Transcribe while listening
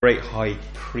Great High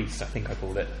Priest, I think I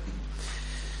called it.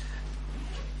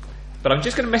 But I'm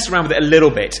just going to mess around with it a little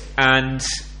bit, and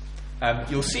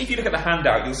you'll see, if you look at the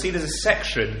handout, you'll see there's a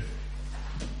section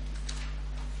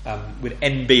with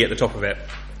NB at the top of it.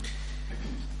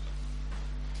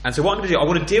 And so what I'm going to do, I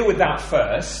want to deal with that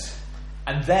first,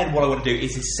 and then what I want to do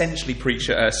is essentially preach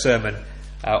a sermon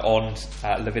on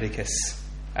Leviticus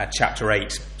chapter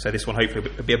 8. So this one hopefully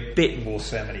will be a bit more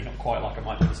sermony, not quite like I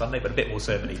might do on Sunday, but a bit more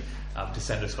sermony to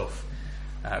send us off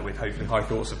with hopefully high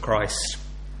thoughts of Christ.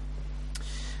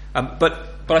 But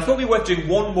I thought it'd be worth doing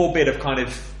one more bit of kind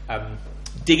of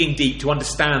digging deep to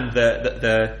understand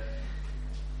the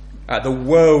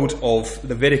world of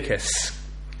Leviticus.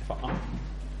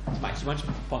 Max, do you mind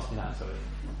just passing that, sorry,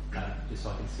 just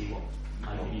so I can see what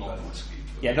I need you guys.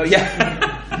 Yeah, no,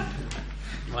 yeah.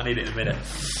 You might need it in a minute.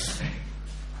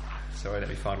 Sorry, let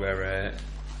me find where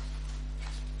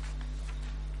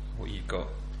what you've got.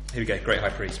 Here we go. Great High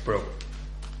Priest, bro.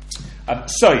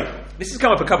 So this has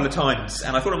come up a couple of times,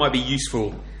 and I thought it might be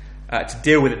useful to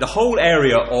deal with it. The whole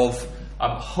area of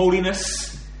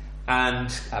holiness and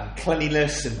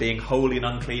cleanliness and being holy and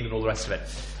unclean and all the rest of it.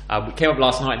 We came up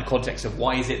last night in the context of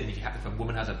why is it that if a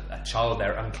woman has a child,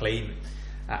 they're unclean,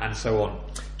 and so on.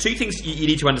 Two things you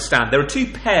need to understand. There are two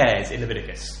pairs in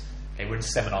Leviticus. Okay, we're in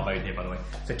seminar mode here, by the way.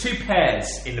 So two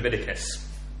pairs in Leviticus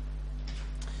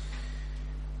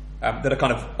that are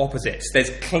kind of opposites.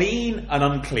 There's clean and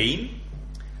unclean,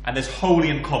 and there's holy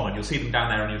and common. You'll see them down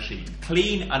there on your sheet.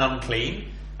 Clean and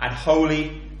unclean, and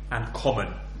holy and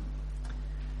common.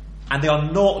 And they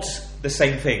are not the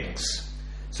same things.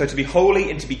 So to be holy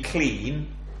and to be clean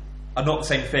are not the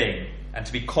same thing, and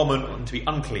to be common and to be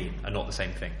unclean are not the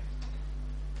same thing.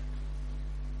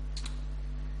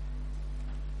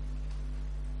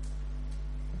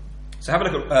 So have a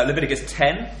look at Leviticus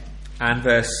 10 and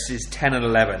verses 10 and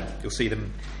 11. You'll see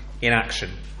them in action.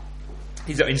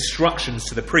 These are instructions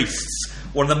to the priests.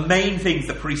 One of the main things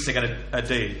the priests are going to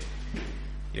do.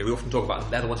 We often talk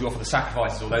about they're the ones who offer the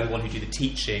sacrifices, or they're the ones who do the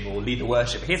teaching or lead the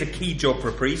worship. Here's a key job for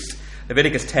a priest.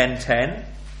 Leviticus 10:10.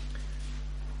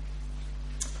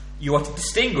 You are to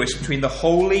distinguish between the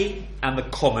holy and the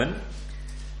common,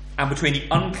 and between the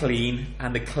unclean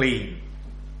and the clean.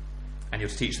 And you're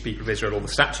to teach the people of Israel all the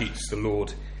statutes the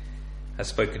Lord has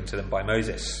spoken to them by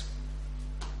Moses.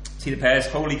 See the pairs: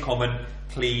 holy, common,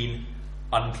 clean,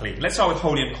 unclean. Let's start with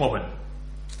holy and common.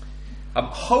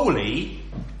 Holy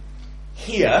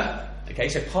here, okay,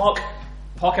 so park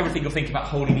everything you're thinking about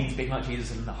holy means being like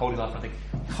Jesus and the holy life, I think.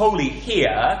 Holy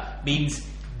here means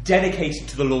dedicated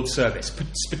to the Lord's service,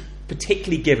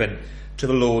 particularly given to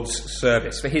the Lord's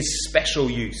service for his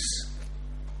special use.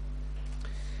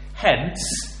 Hence,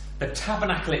 the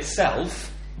tabernacle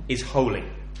itself is holy,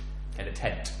 okay, the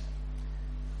tent.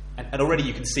 And already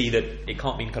you can see that it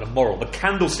can't mean kind of moral. The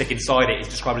candlestick inside it is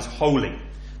described as holy.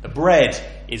 The bread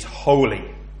is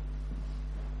holy.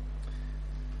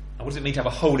 What does it mean to have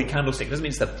a holy candlestick? It doesn't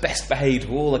mean it's the best behaved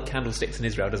of all the candlesticks in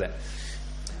Israel, does it?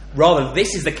 Rather,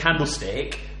 this is the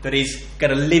candlestick that is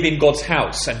going to live in God's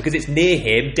house. And because it's near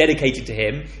him, dedicated to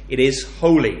him, it is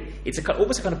holy. It's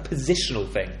almost a kind of positional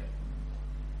thing.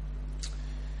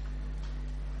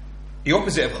 The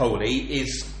opposite of holy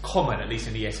is common, at least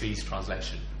in the ESV's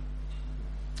translation.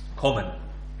 Common.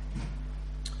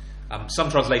 Some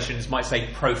translations might say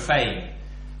profane. And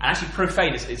actually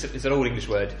actually it's an old English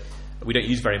word we don't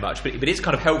use very much, but it's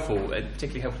kind of helpful,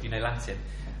 particularly helpful if you know Latin,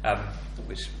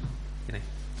 which, I'm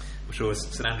sure as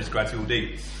St Andrews grads will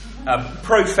do.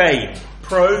 Profane.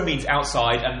 Pro means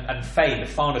outside, and fane, the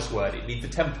farness word, it means the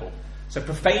temple. So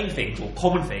profane things, or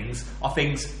common things, are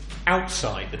things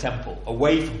outside the temple,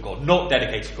 away from God, not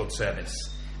dedicated to God's service.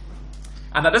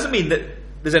 And that doesn't mean that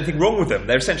there's anything wrong with them.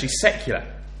 They're essentially secular.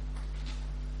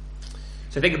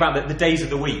 So think about the days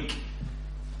of the week.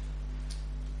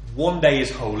 One day is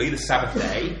holy, the Sabbath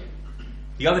day.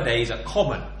 The other days are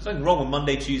common. There's nothing wrong with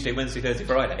Monday, Tuesday, Wednesday, Thursday,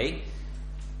 Friday.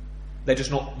 They're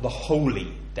just not the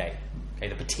holy day. Okay,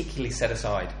 they're particularly set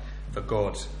aside for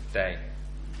God's day.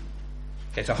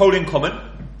 Okay, so holy and common.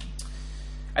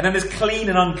 And then there's clean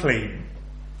and unclean.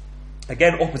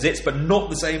 Again, opposites, but not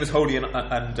the same as holy and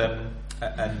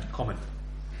common.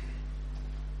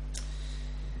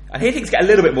 And here things get a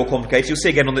little bit more complicated. You'll see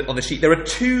again on the sheet. There are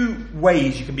two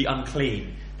ways you can be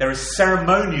unclean. There is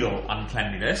ceremonial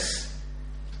uncleanliness,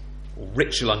 or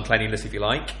ritual uncleanliness if you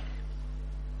like,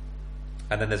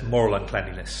 and then there's moral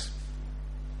uncleanliness.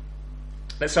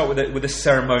 Let's start with the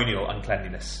ceremonial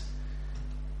uncleanliness.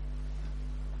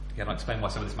 Again, I'll explain why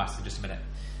some of this matters in just a minute.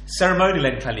 Ceremonial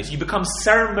uncleanliness. You become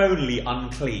ceremonially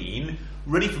unclean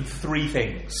really from three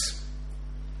things.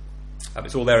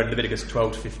 It's all there in Leviticus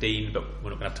 12 to 15, but we're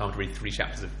not going to have time to read 3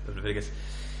 chapters of Leviticus.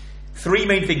 3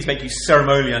 main things make you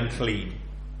ceremonially unclean.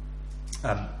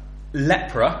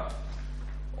 Lepra,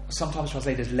 sometimes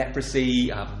translated as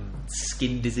leprosy,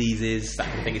 skin diseases, that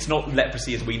kind of thing. It's not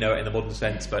leprosy as we know it in the modern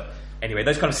sense, but anyway,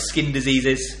 those kind of skin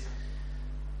diseases.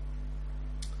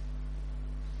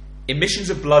 Emissions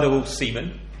of blood or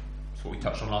semen, that's what we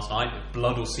touched on last night. If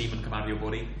blood or semen come out of your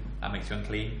body, that makes you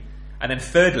unclean. And then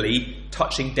thirdly,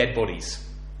 touching dead bodies.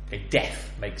 Okay,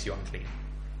 death makes you unclean.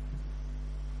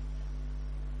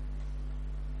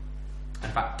 And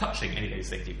in fact, touching any of those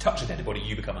things, you touch a dead body,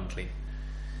 you become unclean.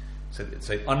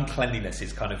 So uncleanliness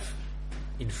is kind of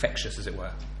infectious, as it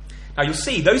were. Now you'll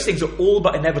see, those things are all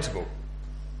but inevitable.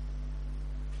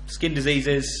 Skin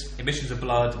diseases, emissions of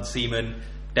blood and semen,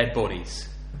 dead bodies.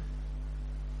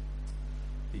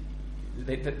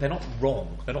 They're not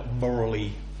wrong. They're not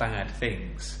morally bad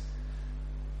things.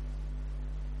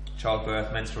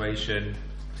 Childbirth, menstruation,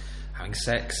 having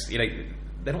sex,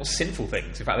 they're not sinful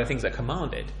things. In fact, they're things that are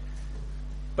commanded.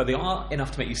 But they are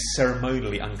enough to make you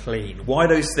ceremonially unclean. Why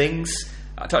those things?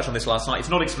 I touched on this last night. It's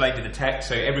not explained in the text,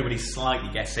 so everybody's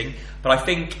slightly guessing. But I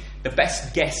think the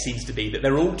best guess seems to be that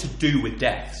they're all to do with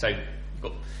death. So you've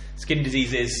got skin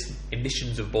diseases,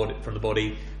 emissions of body from the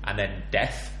body, and then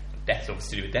death. Death's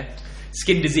obviously to do with death.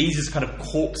 Skin disease is kind of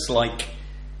corpse-like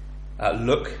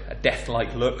look, a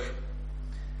death-like look.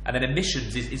 And then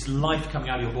emissions is life coming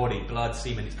out of your body, blood,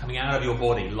 semen, it's coming out of your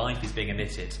body, life is being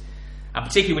emitted. And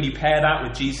particularly when you pair that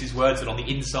with Jesus' words that on the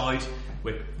inside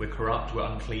we're corrupt, we're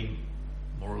unclean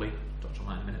morally, I'll touch on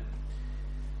that in a minute,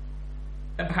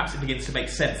 then perhaps it begins to make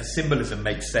sense, the symbolism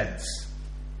makes sense.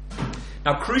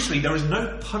 Now crucially, there is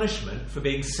no punishment for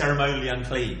being ceremonially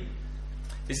unclean.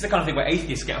 This is the kind of thing where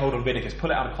atheists get hold of Leviticus, pull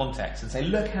it out of context and say,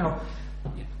 look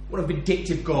what a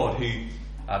vindictive God who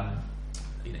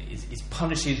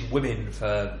punishes women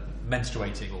for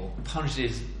menstruating or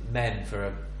punishes men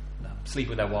for sleeping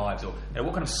with their wives, or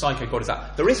what kind of psycho God is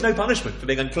that? There is no punishment for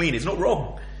being unclean. It's not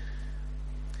wrong.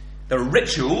 There are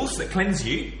rituals that cleanse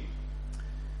you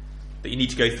that you need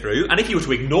to go through, and if you were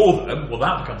to ignore them, well,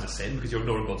 that becomes a sin because you're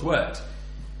ignoring God's word.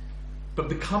 But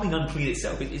becoming unclean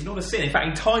itself is not a sin. In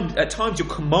fact, at times you're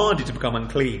commanded to become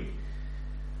unclean.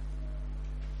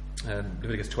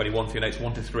 Leviticus 21, for your notes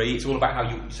 1 to 3, it's all about how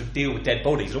you sort of deal with dead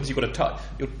bodies. Obviously, you've got to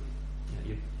touch.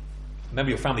 Remember,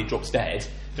 your family drops dead.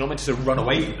 You're not meant to sort of run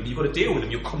away from them. You've got to deal with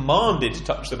them. You're commanded to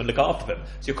touch them and look after them.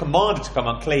 So you're commanded to become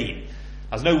unclean.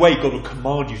 There's no way God would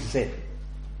command you to sin.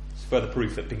 It's further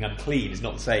proof that being unclean is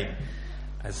not the same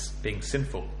as being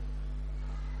sinful.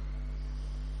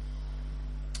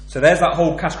 So there's that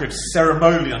whole category of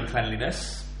ceremonial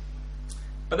uncleanliness.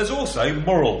 But there's also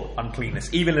moral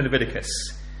uncleanness, even in Leviticus.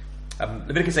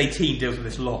 Leviticus 18 deals with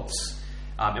this lots.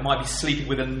 It might be sleeping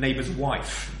with a neighbour's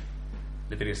wife,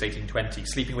 Leviticus 18:20,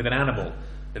 sleeping with an animal,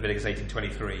 Leviticus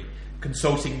 18:23,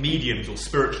 consulting mediums or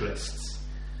spiritualists,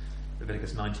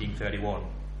 Leviticus 19:31.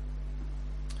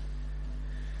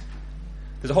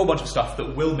 There's a whole bunch of stuff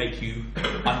that will make you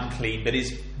unclean that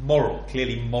is moral,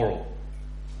 clearly moral.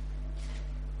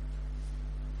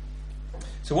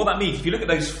 So what that means, if you look at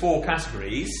those 4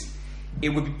 categories, it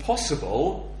would be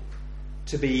possible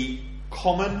to be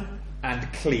common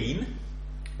and clean,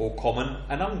 or common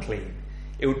and unclean.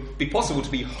 It would be possible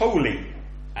to be holy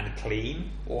and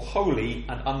clean, or holy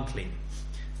and unclean.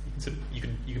 So you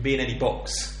can be in any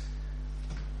box.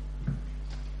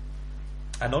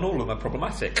 And not all of them are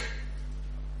problematic.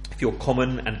 If you're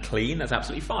common and clean, that's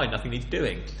absolutely fine, nothing needs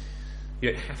doing.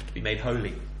 You don't have to be made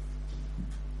holy.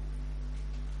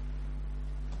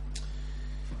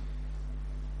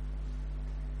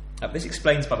 This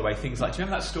explains, by the way, things like, do you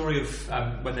remember that story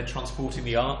of when they're transporting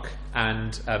the ark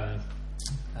and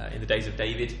in the days of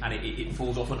David, and it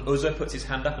falls off, and Uzzah puts his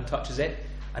hand up and touches it,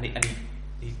 and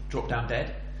he dropped down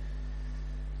dead?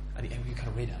 And you kind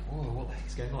of read it, what the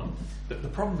heck's going on? But the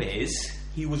problem is,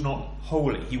 he was not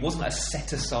holy. He wasn't a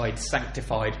set-aside,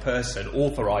 sanctified person,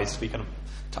 authorised to be kind of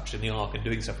touching the ark and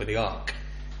doing stuff with the ark.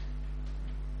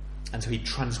 And so he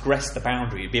transgressed the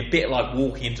boundary. It'd be a bit like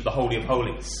walking into the Holy of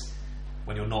Holies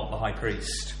when you're not the high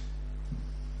priest.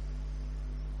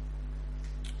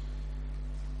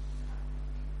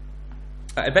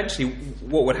 Eventually,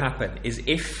 what would happen is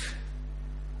if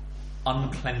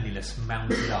uncleanliness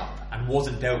mounted up and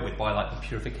wasn't dealt with by like the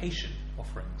purification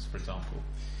offerings, for example,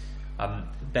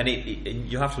 then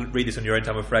you'll have to read this on your own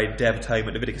time, I'm afraid. Day of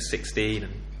Atonement, Leviticus 16,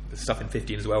 and the stuff in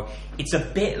 15 as well. It's a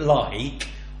bit like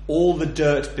all the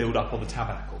dirt build up on the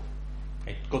tabernacle.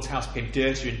 Okay? God's house became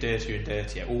dirtier and dirtier and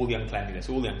dirtier. All the uncleanliness.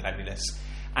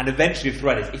 And eventually the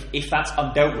threat is, if that's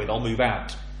undealt with, I'll move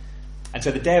out. And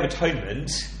so the Day of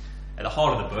Atonement, at the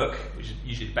heart of the book, which is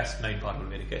usually the best known part of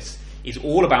Leviticus, is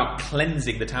all about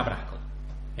cleansing the tabernacle.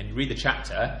 And you read the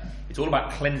chapter, it's all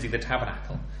about cleansing the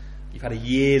tabernacle. You've had a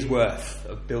year's worth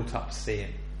of built up sin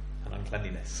and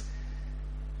uncleanliness.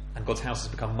 And God's house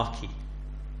has become mucky.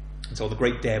 And so on the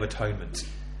great day of atonement,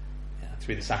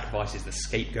 through the sacrifices, the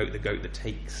scapegoat, the goat that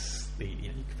takes the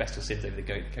confess your sins over the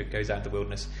goat, goes out into the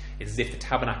wilderness, it's as if the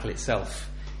tabernacle itself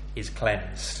is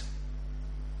cleansed.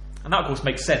 And that, of course,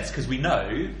 makes sense, because we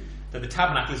know that the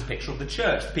tabernacle is a picture of the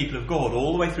church, the people of God.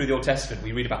 All the way through the Old Testament,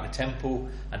 we read about the temple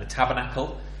and the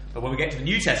tabernacle. But when we get to the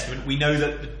New Testament, we know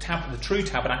that the true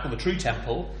tabernacle, the true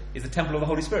temple, is the temple of the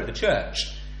Holy Spirit, the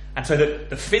church. And so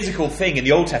the physical thing in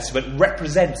the Old Testament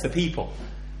represents the people.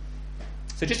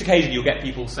 So just occasionally you'll get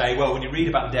people say, well, when you read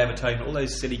about the Day of Atonement, all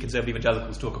those silly conservative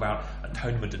evangelicals talk about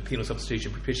atonement and penal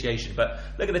substitution, propitiation. But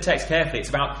look at the text carefully. It's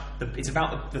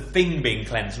about the thing being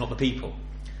cleansed, not the people.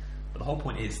 But the whole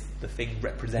point is the thing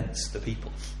represents the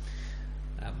people.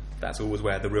 That's always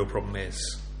where the real problem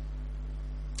is.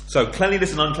 So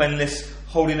cleanliness and uncleanliness,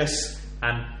 holiness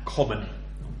and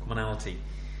commonality.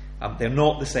 They're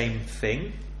not the same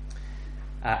thing.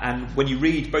 And when you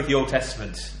read both the Old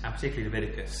Testament and particularly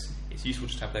Leviticus, it's useful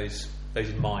just to have those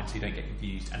in mind so you don't get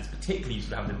confused. And it's particularly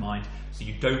useful to have them in mind so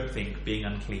you don't think being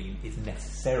unclean is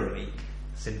necessarily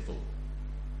sinful.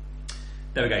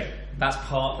 There we go. That's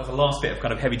the last bit of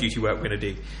kind of heavy duty work we're going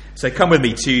to do. So come with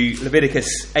me to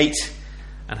Leviticus 8,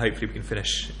 and hopefully we can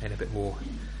finish in a bit more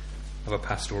of a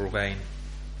pastoral vein.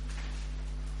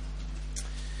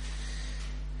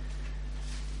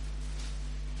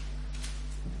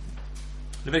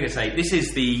 Leviticus 8, this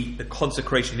is the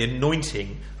consecration, the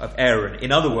anointing of Aaron.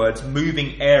 In other words,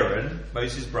 moving Aaron,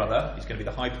 Moses' brother, who's going to be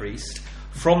the high priest,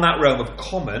 from that realm of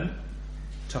common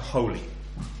to holy.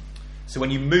 So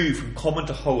when you move from common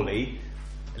to holy,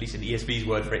 at least in the ESV's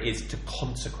word for it, is to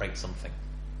consecrate something.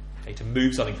 Okay, to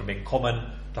move something from being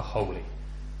common to holy.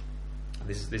 And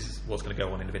this is what's going to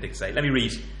go on in Leviticus 8. Let me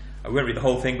read. We won't read the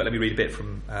whole thing, but let me read a bit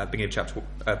from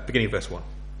beginning of verse 1.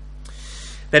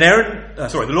 Then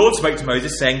the Lord spoke to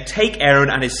Moses, saying, "Take Aaron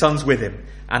and his sons with him,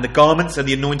 and the garments and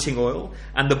the anointing oil,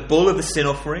 and the bull of the sin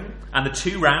offering, and the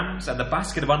 2 rams, and the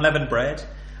basket of unleavened bread,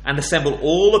 and assemble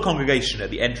all the congregation at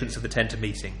the entrance of the tent of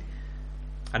meeting."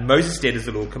 And Moses did as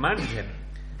the Lord commanded him,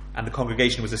 and the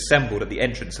congregation was assembled at the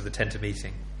entrance of the tent of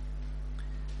meeting.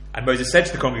 And Moses said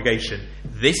to the congregation,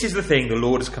 "This is the thing the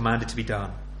Lord has commanded to be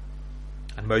done."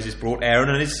 And Moses brought Aaron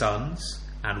and his sons,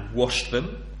 and washed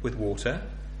them with water.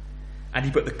 And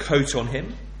he put the coat on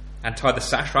him, and tied the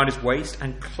sash round his waist,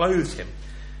 and clothed him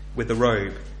with the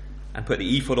robe, and put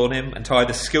the ephod on him, and tied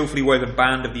the skillfully woven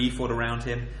band of the ephod around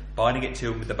him, binding it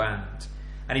to him with the band.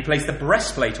 And he placed the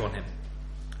breastplate on him,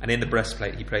 and in the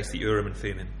breastplate he placed the Urim and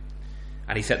Thummim.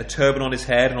 And he set the turban on his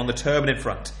head, and on the turban in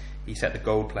front he set the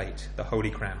gold plate, the holy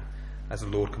crown, as the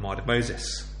Lord commanded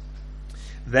Moses.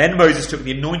 Then Moses took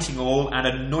the anointing oil and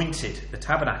anointed the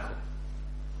tabernacle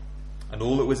and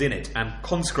all that was in it, and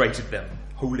consecrated them,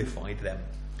 holified them.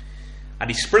 And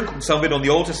he sprinkled some of it on the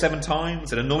altar 7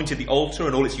 times, and anointed the altar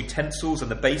and all its utensils and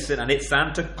the basin and its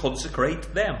stand to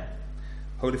consecrate them,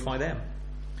 holify them.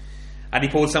 And he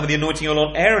poured some of the anointing oil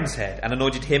on Aaron's head, and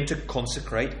anointed him to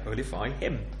consecrate, holify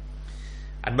him.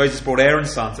 And Moses brought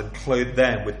Aaron's sons and clothed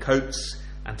them with coats,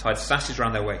 and tied sashes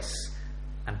round their waists,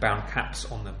 and bound caps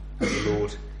on them, as the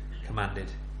Lord commanded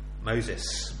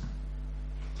Moses.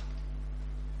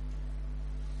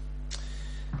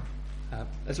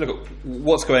 Let's look at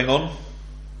what's going on,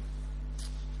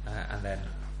 and then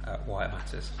why it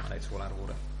matters. I know it's all out of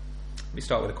order. Let me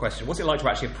start with a question. What's it like to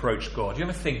actually approach God? Do you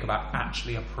ever think about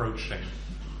actually approaching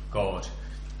God?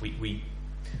 We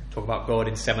talk about God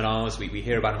in seminars, we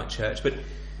hear about him at church, but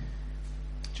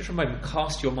just for a moment,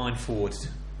 cast your mind forward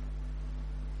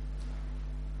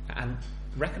and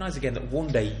recognise again that one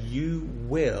day you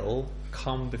will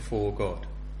come before God.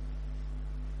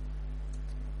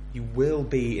 You will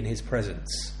be in his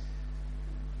presence.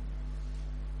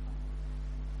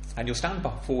 And you'll stand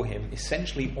before him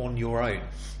essentially on your own.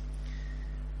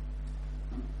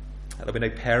 There'll be no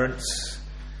parents,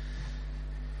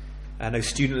 no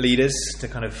student leaders to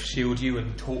kind of shield you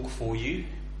and talk for you.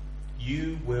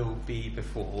 You will be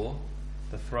before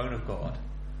the throne of God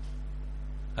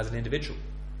as an individual.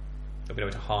 There'll be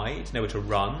nowhere to hide, nowhere to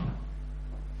run.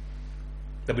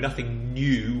 There'll be nothing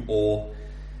new or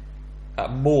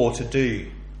more to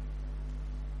do.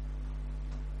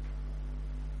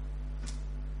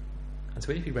 And so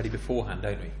we need to be ready beforehand,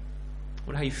 don't we? I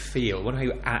wonder how you feel. I wonder how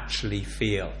you actually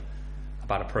feel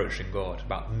about approaching God,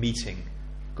 about meeting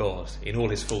God in all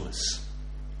his fullness.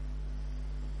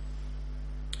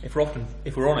 if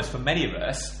we're honest, for many of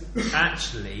us,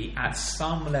 actually, at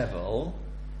some level,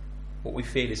 what we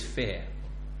feel is fear.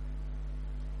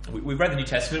 We've read the New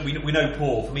Testament. We know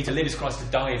Paul. For me to live is Christ, to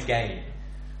die is gain.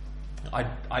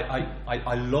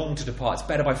 I long to depart. It's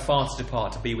better by far to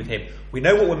depart, to be with him. We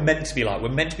know what we're meant to be like. We're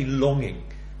meant to be longing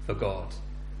for God.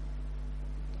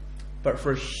 But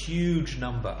for a huge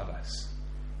number of us,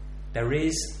 there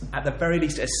is, at the very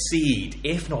least, a seed,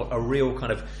 if not a real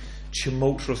kind of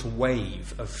tumultuous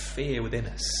wave of fear within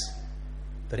us,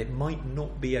 that it might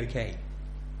not be okay.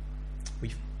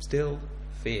 We still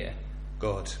fear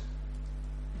God.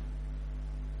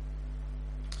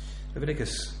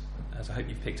 Leviticus, as I hope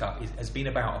you've picked up, has been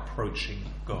about approaching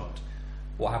God.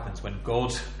 What happens when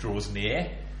God draws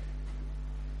near,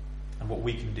 and what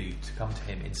we can do to come to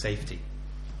him in safety.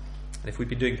 And if we'd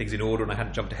been doing things in order, and I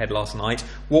hadn't jumped ahead last night,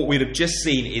 what we'd have just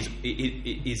seen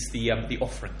is the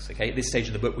offerings. Okay, at this stage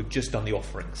in the book, we've just done the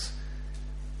offerings.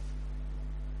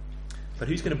 But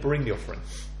who's going to bring the offering?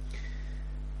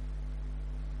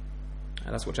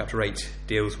 And that's what chapter 8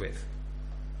 deals with.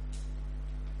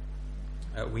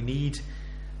 We need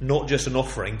not just an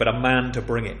offering, but a man to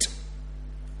bring it.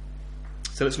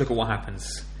 So let's look at what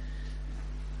happens.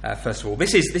 First of all,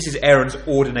 this is Aaron's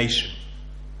ordination.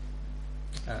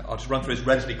 I'll just run through this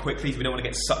relatively quickly, so we don't want to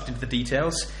get sucked into the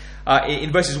details.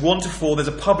 In verses 1 to 4, there's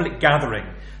a public gathering.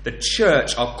 The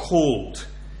church are called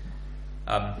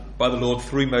by the Lord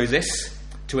through Moses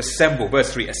to assemble.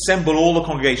 Verse 3, assemble all the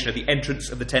congregation at the entrance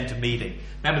of the tent of meeting.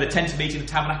 Remember, the tent of meeting, the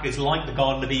tabernacle, is like the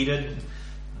Garden of Eden.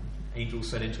 Angels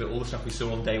sent into it, all the stuff we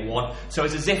saw on day 1. So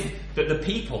it's as if that the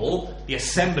people, the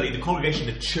assembly, the congregation,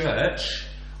 the church,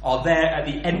 are there at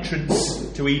the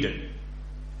entrance to Eden.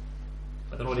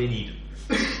 But they're not in Eden.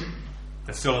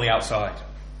 They're still on the outside.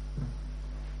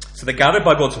 So they're gathered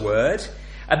by God's word,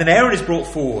 and then Aaron is brought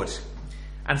forward.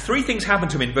 And 3 things happen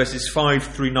to him in verses 5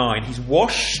 through 9. He's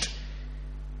washed,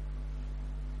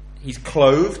 he's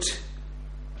clothed,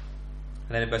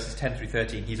 and then in verses 10 through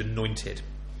 13, he's anointed.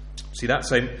 See that?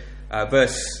 So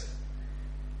verse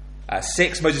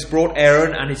 6, Moses brought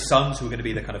Aaron and his sons, who were going to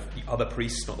be the kind of the other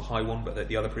priests, not the high one, but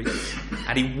the other priests,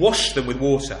 and he washed them with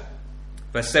water.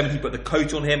 Verse 7, he put the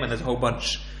coat on him, and there's a whole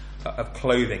bunch of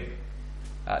clothing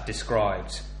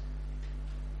described.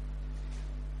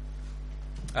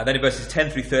 Then in verses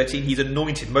 10 through 13, he's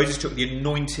anointed. Moses took the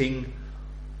anointing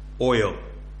oil,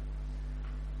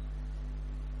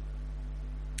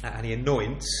 and he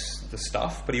anoints the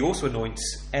stuff, but he also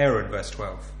anoints Aaron, verse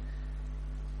 12.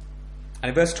 And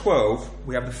in verse 12,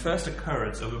 we have the first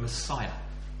occurrence of a Messiah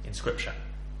in Scripture.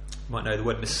 You might know the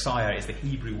word Messiah is the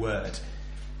Hebrew word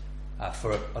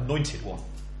for anointed one,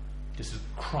 just as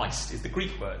Christ is the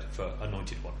Greek word for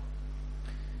anointed one.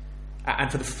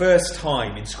 And for the first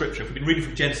time in Scripture, if we've been reading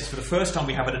from Genesis, for the first time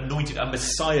we have an anointed, a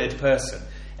Messiahed person.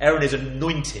 Aaron is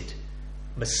anointed,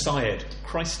 Messiahed,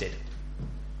 Christed.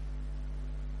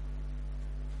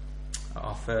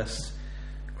 Our first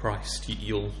Christ.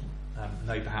 You'll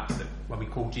know perhaps that when we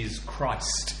call Jesus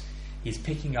Christ, he's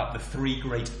picking up the 3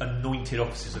 great anointed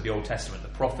offices of the Old Testament: the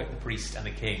prophet, the priest, and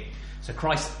the king. So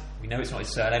Christ, we know it's not his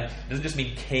surname. It doesn't just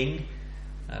mean king.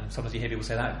 Sometimes you hear people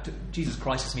say that. Jesus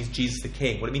Christ just means Jesus the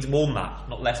King. Well, it means more than that,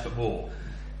 not less but more.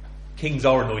 Kings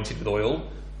are anointed with oil,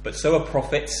 but so are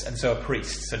prophets and so are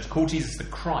priests. So to call Jesus the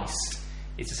Christ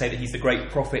is to say that he's the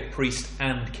great prophet, priest,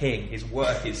 and king. His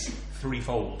work is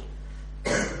threefold.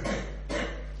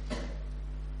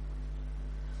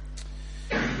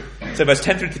 So verse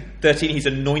 10 through 13, he's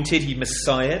anointed, he's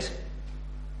Messiahed.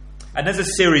 And there's a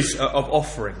series of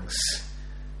offerings.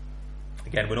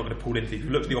 Again, we're not going to pull into these.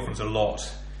 We've looked at the offerings a lot.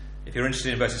 If you're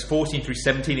interested in verses 14 through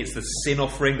 17, it's the sin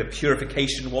offering, the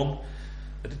purification one,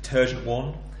 the detergent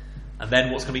one. And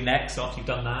then what's going to be next after you've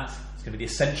done that? It's going to be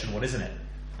the ascension one, isn't it?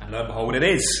 And lo and behold, it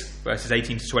is. Verses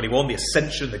 18 to 21, the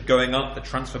ascension, the going up, the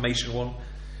transformation one.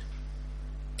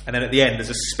 And then at the end, there's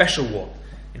a special one.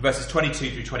 In verses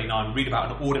 22 through 29, we read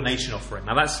about an ordination offering.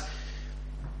 Now it's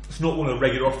not one of the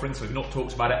regular offerings, so we've not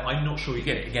talked about it. I'm not sure you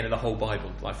get it again in the whole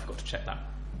Bible. I forgot to check that.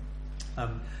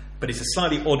 But it's a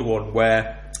slightly odd one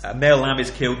where a male lamb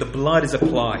is killed, the blood is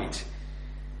applied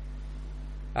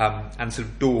and sort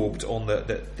of daubed on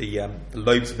the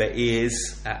lobes of their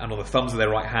ears and on the thumbs of their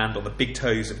right hand, on the big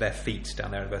toes of their feet,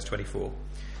 down there in verse 24.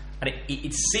 And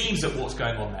it seems that what's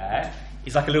going on there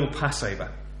is like a little Passover.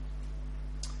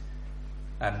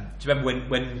 Do you remember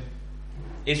when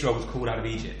Israel was called out of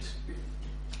Egypt?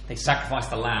 They sacrificed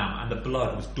the lamb and the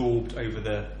blood was daubed over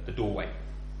the doorway.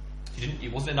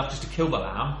 It wasn't enough just to kill the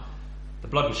lamb. The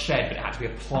blood was shed, but it had to be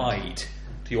applied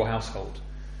to your household.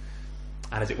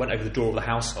 And as it went over the door of the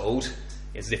household,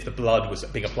 it's as if the blood was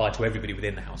being applied to everybody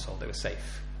within the household. They were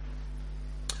safe.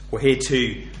 Well, here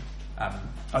too,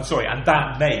 and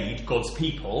that made God's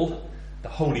people the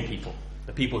holy people,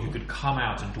 the people who could come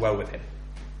out and dwell with him.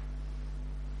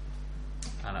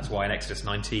 And that's why in Exodus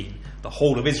 19, the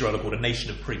whole of Israel are called a nation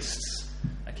of priests,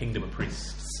 a kingdom of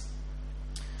priests.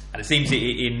 And it seems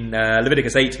in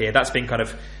Leviticus 8 here, that's been kind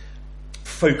of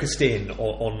focused in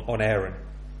on Aaron.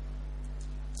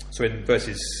 So in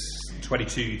verses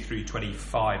 22 through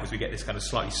 25, as we get this kind of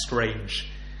slightly strange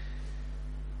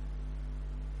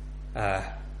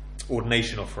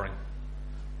ordination offering,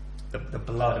 the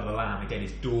blood of the lamb again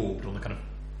is daubed on the kind of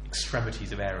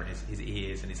extremities of Aaron, his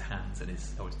ears and his hands and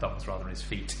his thumbs rather, and his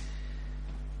feet.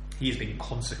 He has been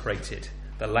consecrated.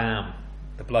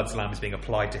 The blood's lamb is being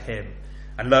applied to him.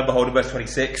 And lo and behold, in verse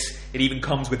 26, it even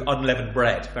comes with unleavened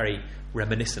bread, very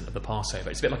reminiscent of the Passover.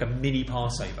 It's a bit like a mini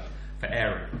Passover for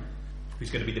Aaron,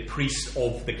 who's going to be the priest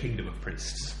of the kingdom of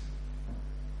priests.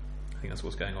 I think that's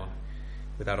what's going on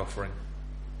with that offering.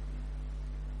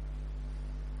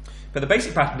 But the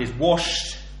basic pattern is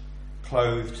washed,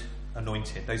 clothed,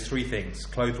 anointed. Those three things: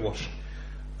 clothed, washed,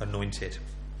 anointed.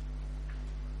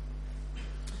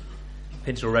 I've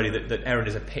hinted already that Aaron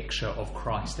is a picture of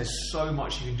Christ. There's so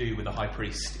much you can do with the high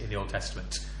priest in the Old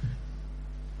Testament.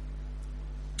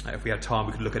 If we had time,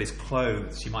 we could look at his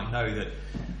clothes. You might know that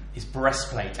his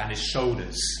breastplate and his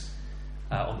shoulders,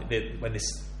 when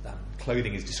this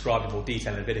clothing is described in more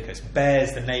detail in Leviticus,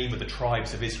 bears the name of the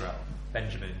tribes of Israel: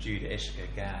 Benjamin, Judah, Issachar,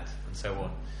 Gad, and so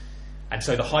on. And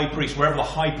so the high priest, wherever the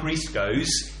high priest goes,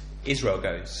 Israel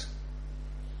goes.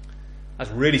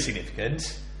 That's really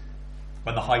significant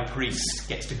when the high priest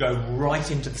gets to go right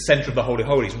into the centre of the Holy of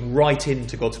Holies, right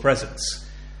into God's presence.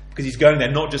 Because he's going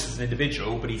there not just as an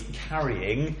individual, but he's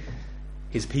carrying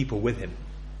his people with him.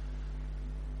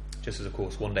 Just as, of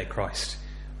course, one day Christ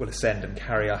will ascend and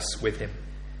carry us with him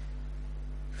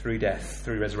through death,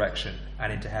 through resurrection,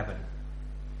 and into heaven.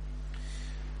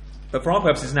 But for our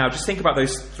purposes now, just think about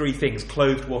those three things: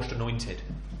 clothed, washed, anointed.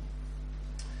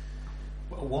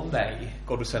 Well, one day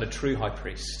God will send a true high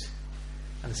priest,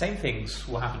 and the same things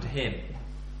will happen to him.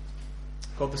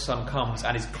 God the Son comes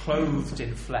and is clothed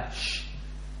in flesh.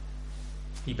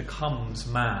 He becomes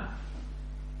man,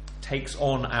 takes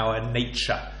on our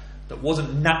nature that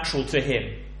wasn't natural to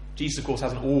him. Jesus, of course,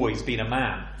 hasn't always been a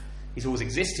man. He's always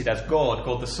existed as God,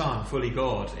 God the Son, fully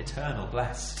God, eternal,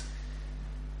 blessed.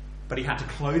 But he had to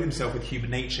clothe himself with human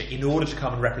nature in order to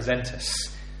come and represent us.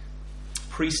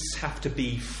 Priests have to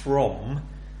be from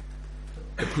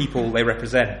the people they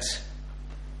represent.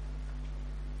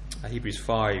 Hebrews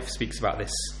 5 speaks about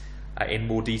this in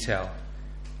more detail.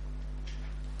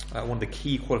 One of the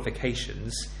key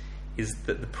qualifications is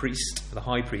that the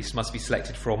high priest, must be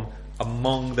selected from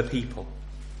among the people.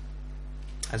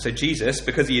 And so Jesus,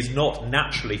 because he is not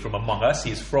naturally from among us,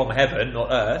 he is from heaven, not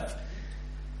earth,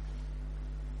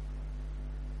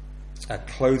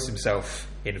 clothes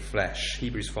himself in flesh.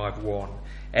 Hebrews 5:1.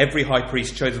 Every high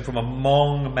priest chosen from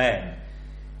among men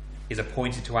is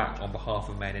appointed to act on behalf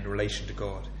of men in relation to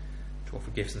God, to offer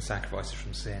gifts and sacrifices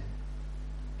from sin.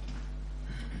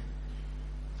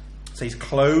 So he's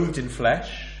clothed in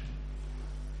flesh.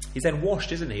 He's then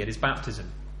washed, isn't he, at his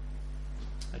baptism.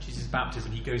 At Jesus'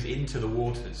 baptism, he goes into the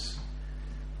waters,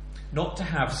 not to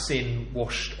have sin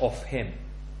washed off him.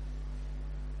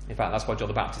 In fact, that's why John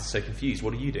the Baptist is so confused.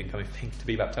 What are you doing coming to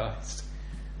be baptized?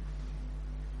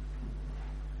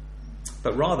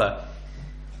 But rather,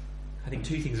 I think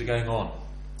two things are going on.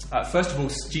 First of all,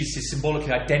 Jesus is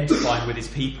symbolically identifying with his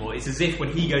people. It's as if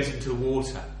when he goes into the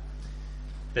water,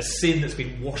 the sin that's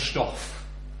been washed off,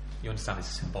 you understand this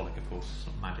is symbolic, of course, it's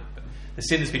not magic, but the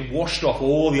sin that's been washed off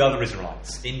all the other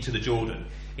Israelites into the Jordan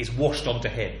is washed onto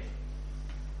him.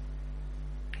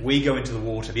 We go into the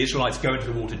water, the Israelites go into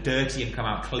the water dirty and come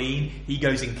out clean. He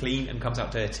goes in clean and comes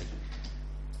out dirty.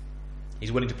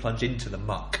 He's willing to plunge into the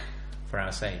muck for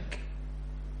our sake.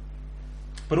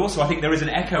 But also I think there is an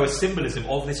echo, a symbolism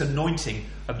of this anointing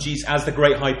of Jesus as the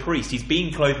great high priest. He's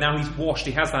being clothed, now he's washed.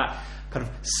 He has that kind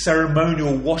of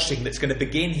ceremonial washing that's going to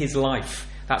begin his life.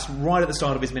 That's right at the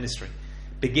start of his ministry.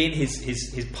 Begin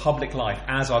his public life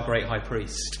as our great high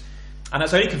priest. And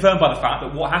that's only confirmed by the fact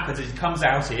that what happens as he comes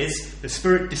out is the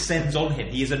Spirit descends on him.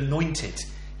 He is anointed.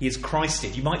 He is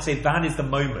Christed. You might say that is the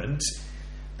moment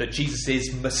that Jesus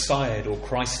is Messiahed or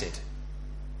Christed.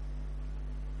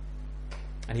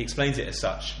 And he explains it as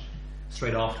such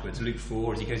straight afterwards. Luke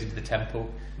 4, as he goes into the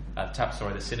temple,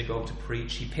 the synagogue to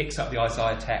preach, he picks up the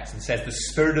Isaiah text and says, "The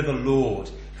Spirit of the Lord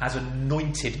has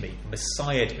anointed me,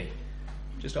 Messiahed me,"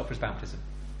 just after his baptism.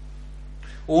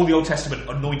 All the Old Testament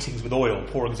anointings with oil,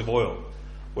 pourings of oil,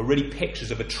 were really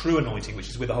pictures of a true anointing, which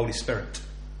is with the Holy Spirit.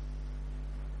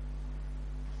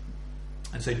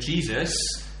 And so Jesus,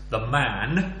 the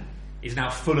man, is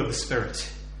now full of the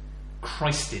Spirit,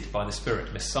 Christed by the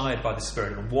Spirit, Messiahed by the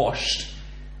Spirit, and washed.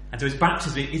 And so his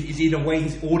baptism is in a way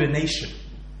his ordination,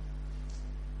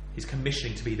 his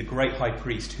commissioning to be the great high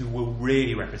priest who will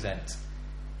really represent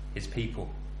his people.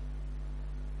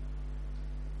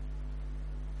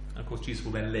 And of course, Jesus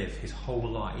will then live his whole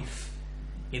life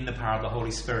in the power of the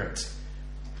Holy Spirit.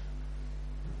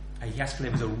 And he has to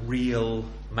live as a real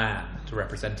man to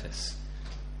represent us.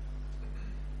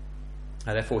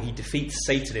 And therefore, he defeats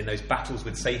Satan in those battles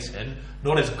with Satan,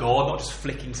 not as God, not just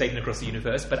flicking Satan across the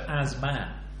universe, but as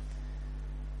man.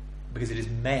 Because it is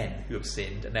men who have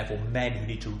sinned, and therefore men who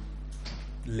need to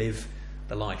live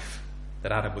the life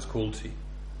that Adam was called to.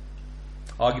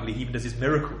 Arguably, he even does his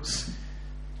miracles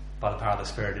by the power of the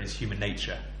Spirit in his human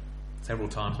nature. Several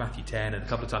times, Matthew 10 and a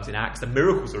couple of times in Acts, the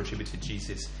miracles are attributed to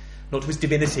Jesus, not to his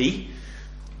divinity,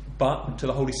 but to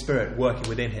the Holy Spirit working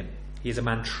within him. He is a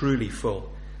man truly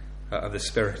full of the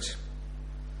Spirit,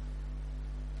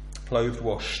 clothed,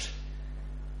 washed,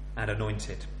 and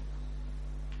anointed.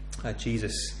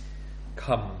 Jesus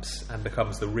comes and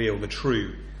becomes the real, the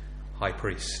true high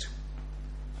priest.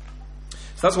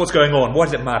 So that's what's going on. Why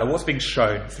does it matter? What's being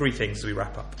shown? Three things as we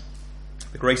wrap up.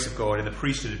 The grace of God in the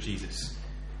priesthood of Jesus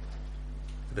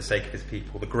for the sake of his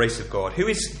people. The grace of God. Who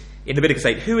is, in Leviticus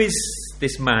 8, who is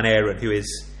this man Aaron who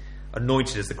is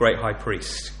anointed as the great high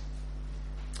priest?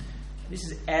 This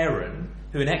is Aaron,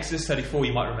 who in Exodus 34,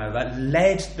 you might remember,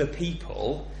 led the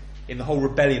people in the whole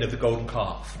rebellion of the golden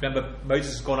calf. Remember,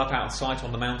 Moses has gone up out of sight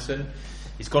on the mountain.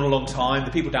 He's gone a long time.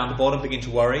 The people down the bottom begin to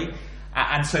worry.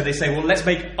 And so they say, well, let's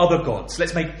make other gods.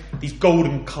 Let's make these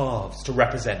golden calves to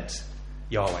represent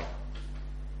Yahweh.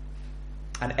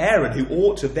 And Aaron, who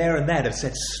ought to there and then have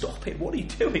said, stop it, what are you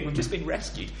doing? We've just been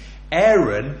rescued.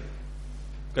 Aaron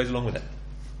goes along with it.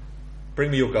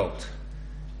 Bring me your gold.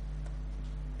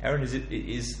 Aaron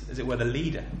is, as it were, the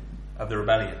leader of the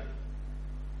rebellion.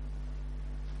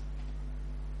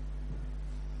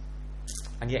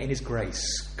 And yet in his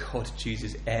grace, God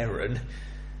chooses Aaron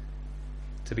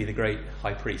to be the great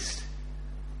high priest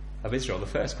of Israel, the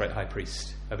first great high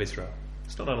priest of Israel.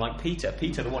 It's not unlike Peter.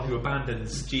 Peter, the one who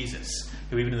abandons Jesus,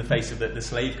 who even in the face of the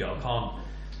slave girl can't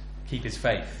keep his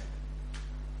faith.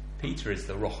 Peter is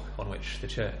the rock on which the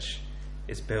church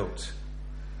is built.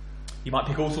 You might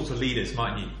pick all sorts of leaders,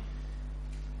 mightn't you?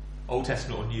 Old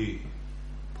Testament or New.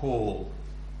 Paul,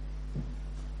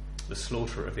 the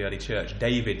slaughterer of the early church.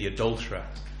 David, the adulterer,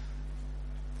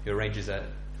 who arranges a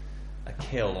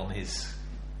kill on his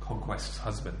conquest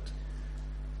husband.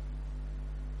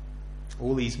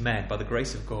 All these men, by the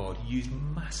grace of God, used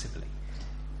massively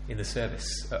in the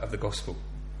service of the gospel.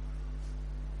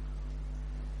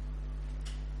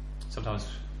 Sometimes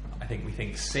I think we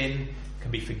think sin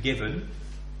can be forgiven,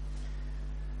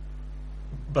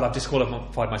 but I've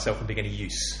disqualified myself from being any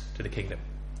use to the kingdom.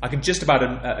 I can just about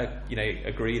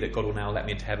agree that God will now let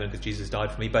me into heaven because Jesus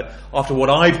died for me, but after what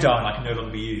I've done, I can no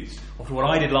longer be used. After what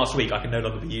I did last week, I can no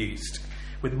longer be used.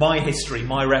 With my history,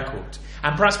 my record.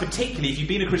 And perhaps particularly if you've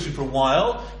been a Christian for a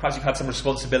while, perhaps you've had some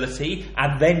responsibility,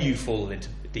 and then you fall into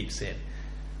deep sin.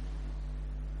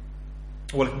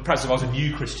 Well, perhaps if I was a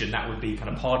new Christian, that would be kind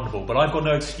of pardonable. But I've got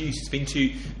no excuse. It's been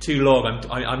too long.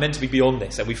 I'm meant to be beyond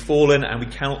this. And we've fallen, and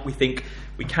we think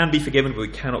we can be forgiven, but we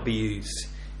cannot be used.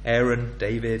 Aaron,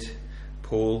 David,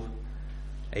 Paul,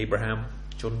 Abraham,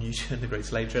 John Newton, the great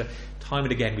slave trader. Time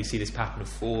and again we see this pattern of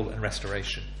fall and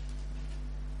restoration.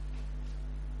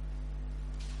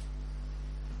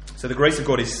 So the grace of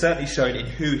God is certainly shown in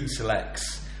who he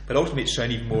selects, but ultimately it's shown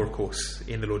even more, of course,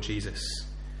 in the Lord Jesus.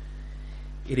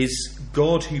 It is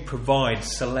God who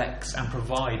provides, selects, and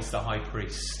provides the high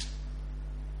priest.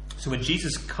 So when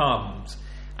Jesus comes,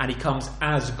 and he comes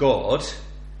as God,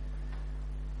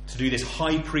 to do this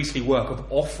high priestly work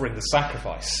of offering the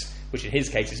sacrifice, which in his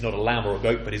case is not a lamb or a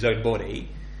goat, but his own body,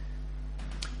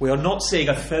 we are not seeing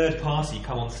a third party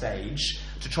come on stage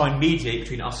to try and mediate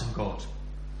between us and God.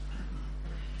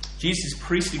 Jesus'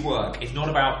 priestly work is not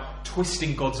about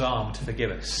twisting God's arm to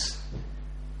forgive us.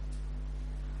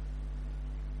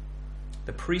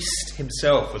 The priest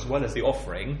himself, as well as the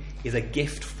offering, is a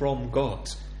gift from God.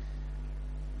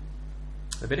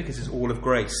 Leviticus is all of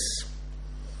grace.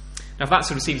 Now, if that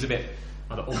sort of seems a bit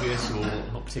either obvious or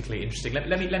not particularly interesting,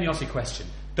 let me ask you a question.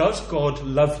 Does God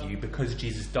love you because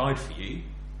Jesus died for you?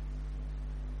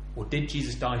 Or did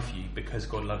Jesus die for you because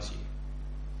God loves you?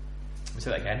 Let me say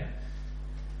that again.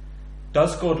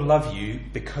 Does God love you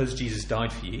because Jesus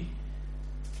died for you?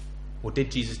 Or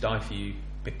did Jesus die for you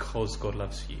because God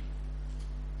loves you?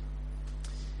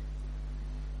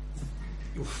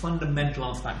 Your fundamental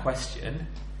answer to that question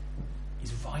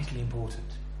is vitally important.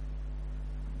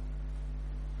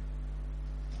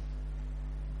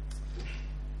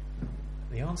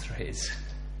 The answer is,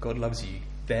 God loves you,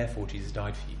 therefore Jesus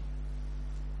died for you.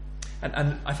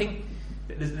 And I think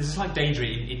there's a slight danger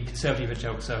in conservative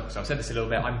evangelical circles. I've said this a little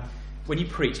bit. When you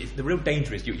preach, the real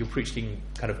danger is you're preaching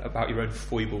kind of about your own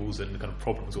foibles and kind of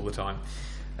problems all the time.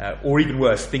 Or even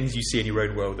worse, things you see in your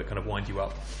own world that kind of wind you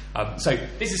up. So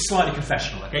this is slightly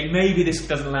confessional, okay? Maybe this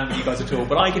doesn't land with you guys at all,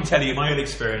 but I can tell you my own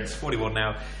experience, 41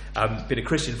 now, been a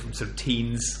Christian from sort of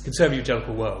teens, conservative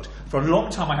evangelical world. For a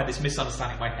long time I had this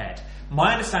misunderstanding in my head.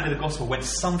 My understanding of the gospel went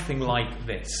something like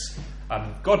this.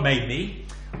 God made me,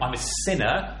 I'm a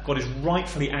sinner, God is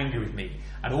rightfully angry with me.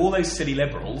 And all those silly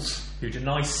liberals who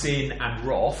deny sin and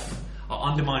wrath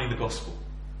are undermining the gospel.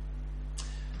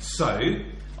 So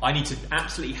I need to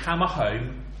absolutely hammer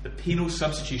home the penal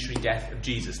substitutionary death of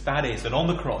Jesus. That is, that on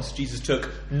the cross, Jesus took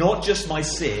not just my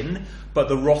sin, but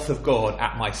the wrath of God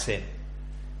at my sin.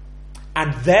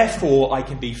 And therefore, I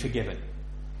can be forgiven.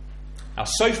 Now,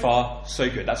 so far, so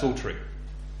good. That's all true.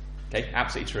 Okay,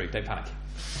 absolutely true. Don't panic.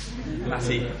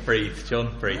 Matty, breathe.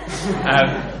 John, breathe.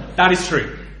 That is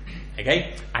true.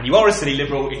 Okay? And you are a silly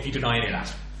liberal if you deny any of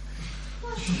that.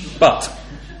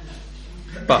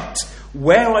 But,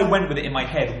 where I went with it in my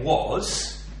head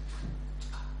was,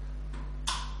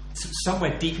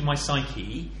 somewhere deep in my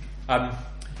psyche,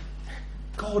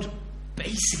 God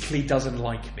basically doesn't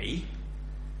like me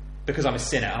because I'm a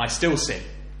sinner and I still sin.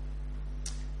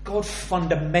 God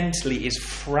fundamentally is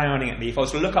frowning at me. If I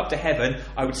was to look up to heaven,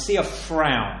 I would see a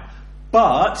frown.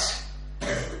 But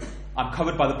I'm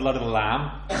covered by the blood of the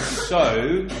Lamb,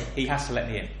 so he has to let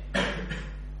me in.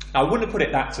 Now, I wouldn't have put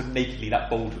it that sort of nakedly, that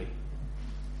boldly.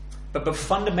 But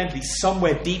fundamentally,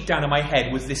 somewhere deep down in my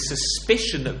head was this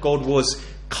suspicion that God was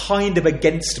kind of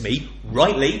against me,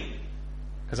 rightly,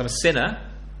 because I'm a sinner.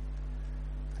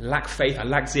 I lack faith, I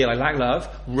lack zeal, I lack love.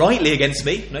 Rightly against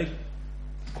me, no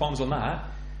qualms on that.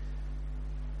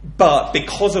 But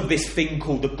because of this thing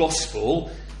called the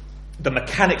gospel, the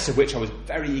mechanics of which I was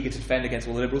very eager to defend against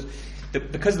all the liberals,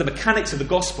 because of the mechanics of the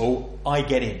gospel, I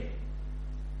get in.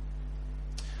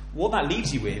 What that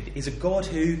leaves you with is a God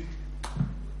who,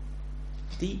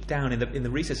 deep down in the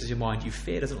recesses of your mind, you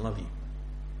fear doesn't love you.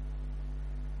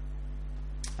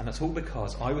 And that's all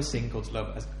because I was seeing God's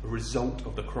love as a result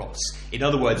of the cross. In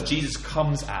other words, Jesus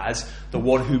comes as the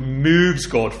one who moves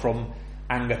God from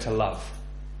anger to love.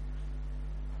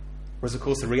 Whereas, of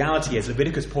course, the reality is,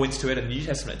 Leviticus points to it and the New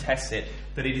Testament attests it,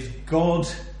 that it is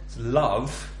God's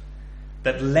love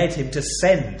that led him to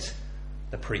send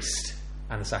the priest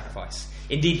and the sacrifice.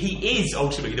 Indeed, he is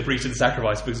ultimately the priest and the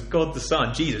sacrifice because God the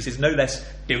Son, Jesus, is no less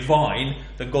divine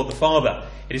than God the Father.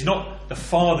 It is not the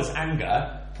Father's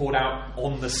anger poured out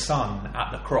on the Son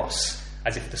at the cross,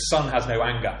 as if the Son has no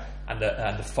anger and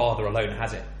the Father alone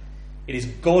has it. It is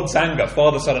God's anger,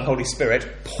 Father, Son and Holy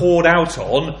Spirit, poured out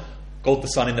on God the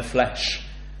Son in the flesh.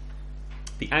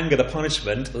 The anger, the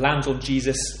punishment, lands on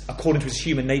Jesus according to his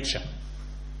human nature.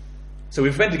 So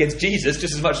we've offended against Jesus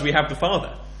just as much as we have the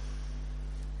Father.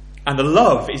 And the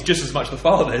love is just as much the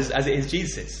Father's as it is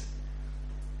Jesus's.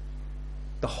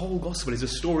 The whole gospel is a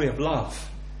story of love.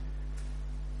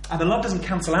 And the love doesn't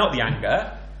cancel out the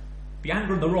anger. The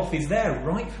anger and the wrath is there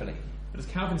rightfully. But as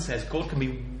Calvin says, God can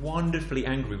be wonderfully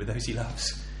angry with those he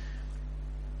loves.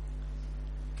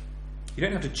 You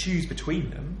don't have to choose between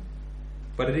them,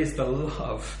 but it is the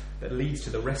love that leads to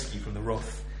the rescue from the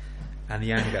wrath and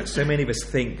the anger. So many of us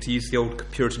think, to use the old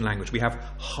Puritan language, we have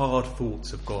hard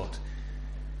thoughts of God.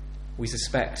 We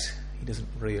suspect he doesn't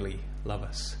really love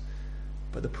us.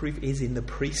 But the proof is in the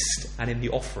priest and in the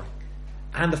offering.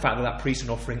 And the fact that that priest and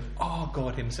offering are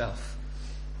God himself.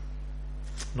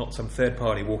 Not some third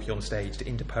party walking on stage to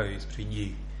interpose between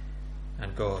you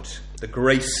and God. The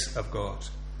grace of God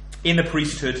in the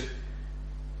priesthood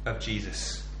of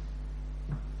Jesus.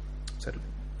 Said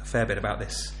a fair bit about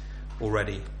this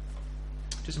already.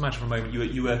 Just imagine for a moment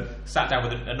you were sat down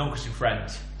with a non-Christian friend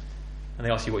and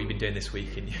they ask you what you've been doing this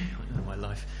week in my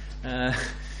life.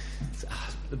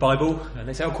 The Bible. And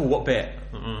they say, oh cool, what bit?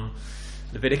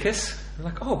 Leviticus. I'm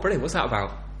like, oh brilliant, what's that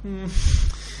about?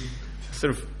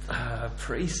 Sort of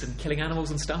priests and killing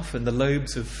animals and stuff, and the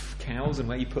lobes of cows and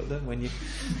where you put them when you...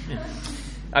 Yeah.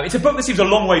 It's a book that seems a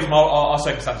long way from our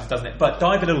circumstances, doesn't it? But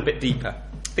dive a little bit deeper.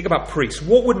 Think about priests.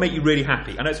 What would make you really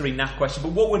happy? I know it's a really naff question,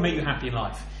 but what would make you happy in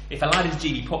life? If Aladdin's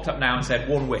genie popped up now and said,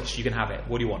 one wish, you can have it.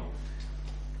 What do you want?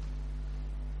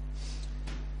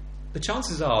 The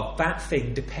chances are that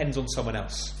thing depends on someone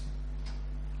else.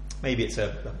 Maybe it's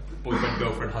a boyfriend,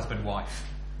 girlfriend, husband, wife.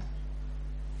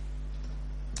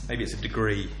 Maybe it's a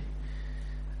degree,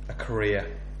 a career.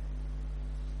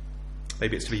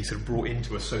 Maybe it's to be sort of brought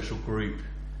into a social group.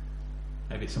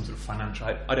 Maybe it's some sort of financial...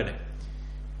 I don't know.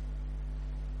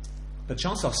 the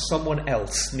chances are someone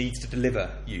else needs to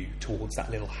deliver you towards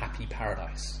that little happy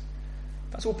paradise.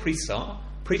 That's what priests are.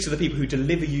 Priests are the people who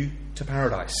deliver you to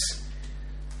paradise.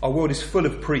 Our world is full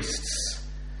of priests.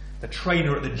 The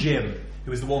trainer at the gym,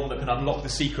 who is the one that can unlock the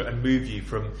secret and move you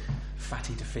from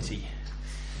fatty to fitty.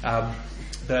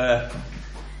 The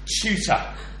tutor,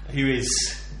 who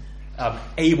is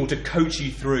able to coach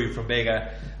you through from being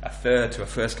a third to a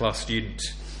first-class student.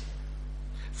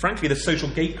 Frankly, the social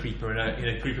gatekeeper in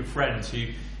a group of friends who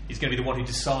is going to be the one who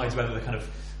decides whether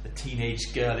the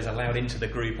teenage girl is allowed into the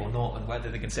group or not, and whether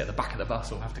they can sit at the back of the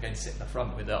bus or have to go and sit in the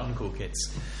front with the uncool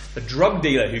kids. The drug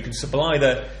dealer who can supply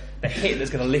the hit that's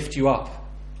going to lift you up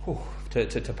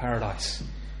to paradise.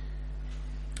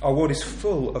 Our world is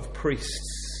full of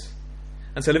priests.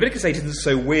 And so Leviticus 8 isn't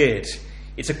so weird.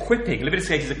 It's equipping. Leviticus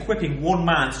 8 is equipping one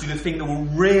man to do the thing that will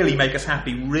really make us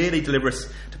happy, really deliver us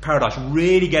to paradise,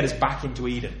 really get us back into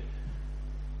Eden.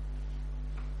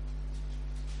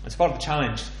 As part of the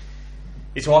challenge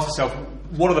is to ask yourself,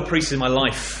 what are the priests in my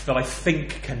life that I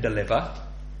think can deliver,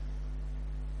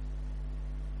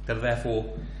 that are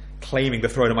therefore claiming the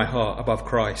throne of my heart above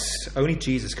Christ? Only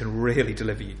Jesus can really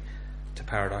deliver you to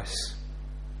paradise.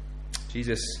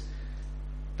 Jesus,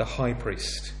 the high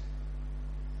priest.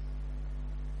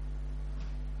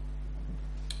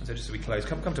 And so just as we close,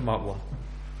 come to Mark 1.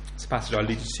 It's a passage I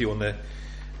alluded to on the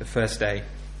first day.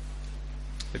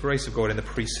 The grace of God in the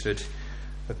priesthood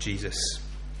of Jesus.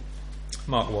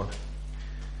 Mark 1.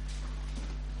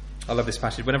 I love this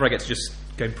passage. Whenever I get to just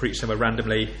go and preach somewhere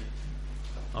randomly,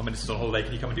 our minister's on holiday,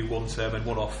 can you come and do one sermon,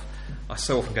 one off? I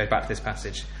so often go back to this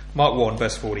passage. Mark 1,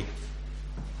 verse 40.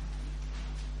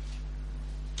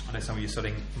 I know some of you are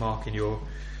studying Mark in your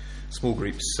small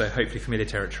groups, so hopefully familiar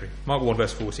territory. Mark 1,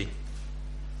 verse 40.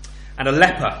 And a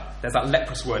leper, there's that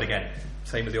leprous word again,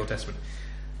 same as the Old Testament.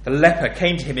 The leper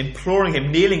came to him, imploring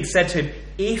him, kneeling, said to him,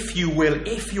 if you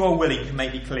are willing to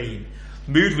make me clean.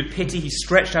 Moved with pity, he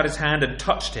stretched out his hand and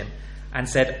touched him and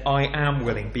said, I am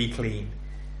willing, be clean.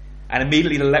 And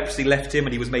immediately the leprosy left him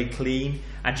and he was made clean.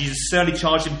 And Jesus sternly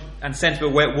charged him and sent him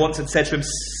away at once and said to him,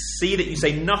 see that you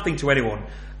say nothing to anyone,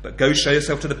 but go show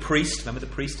yourself to the priest. Remember, the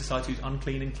priest decides who's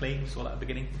unclean and clean. We saw that at the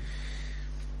beginning.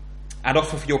 And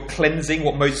offer for your cleansing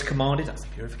what Moses commanded. That's the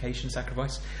purification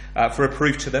sacrifice. For a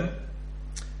proof to them.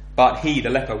 But he,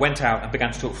 the leper, went out and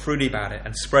began to talk freely about it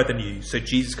and spread the news. So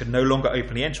Jesus could no longer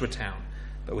openly enter a town,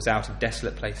 but was out in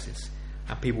desolate places.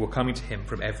 And people were coming to him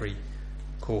from every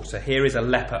quarter. Here is a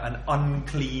leper, an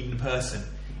unclean person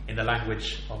in the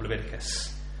language of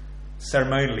Leviticus.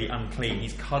 Ceremonially unclean.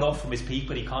 He's cut off from his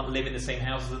people. He can't live in the same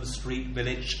houses in the street,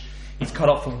 village. He's cut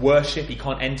off from worship. He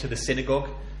can't enter the synagogue.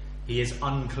 He is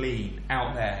unclean,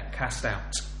 out there, cast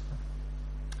out.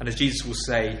 And as Jesus will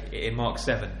say in Mark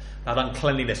 7, that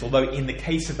uncleanliness, although in the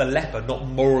case of the leper not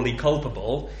morally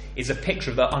culpable, is a picture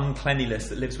of the uncleanliness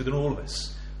that lives within all of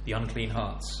us, the unclean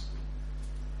hearts.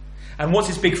 And what's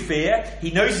his big fear? He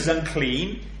knows he's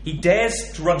unclean. He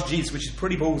dares to run to Jesus, which is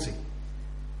pretty ballsy.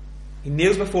 He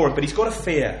kneels before him, but he's got a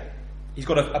fear. He's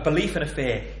got a belief and a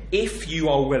fear. If you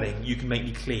are willing, you can make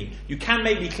me clean. You can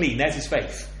make me clean. There's his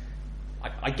faith.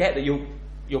 I get that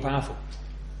you're powerful.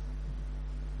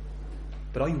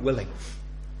 But are you willing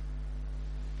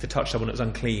to touch someone as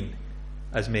unclean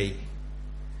as me?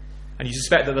 And you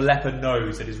suspect that the leper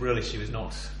knows that his real issue is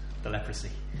not the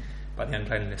leprosy, but the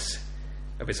uncleanliness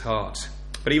of his heart.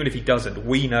 But even if he doesn't,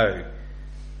 we know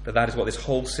that is what this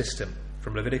whole system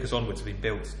from Leviticus onwards has been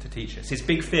built to teach us. His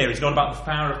big fear is not about the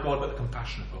power of God, but the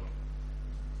compassion of God.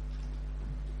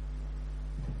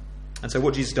 And so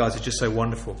what Jesus does is just so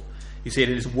wonderful. You see it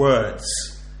in his words.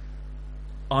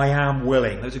 I am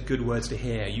willing. Those are good words to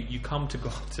hear. You come to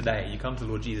God today. You come to the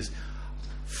Lord Jesus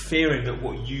fearing that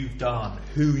what you've done,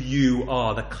 who you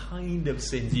are, the kind of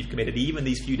sins you've committed, even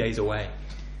these few days away,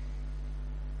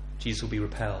 Jesus will be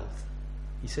repelled.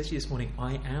 He says to you this morning,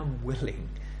 I am willing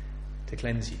to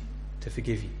cleanse you, to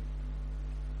forgive you.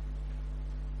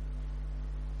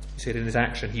 You see it in his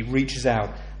action. He reaches out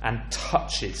and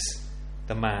touches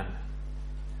the man.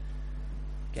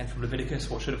 Again, from Leviticus,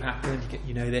 what should have happened?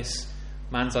 You know this.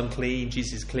 Man's unclean,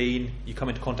 Jesus is clean. You come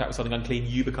into contact with something unclean,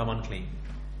 you become unclean.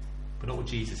 But not with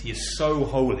Jesus. He is so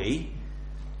holy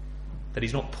that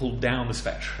he's not pulled down the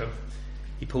spectrum.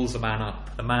 He pulls the man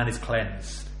up. The man is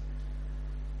cleansed.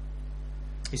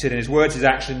 He said in his words, his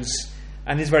actions,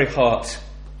 and his very heart.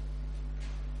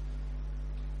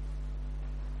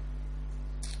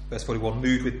 Verse 41,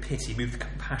 moved with pity, moved with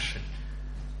compassion.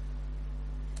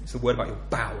 It's the word about your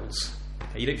bowels.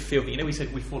 You don't feel, we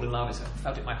said we fall in love, I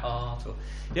felt it in my heart, or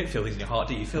you don't feel things in your heart,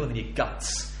 do you? You feel them in your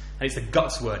guts. And it's the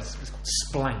guts word, it's called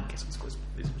splank. It's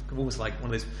almost like one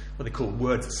of those, what they call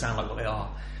words that sound like what they are.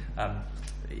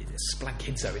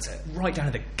 Splankizo, it's right down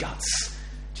in the guts.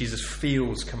 Jesus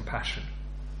feels compassion.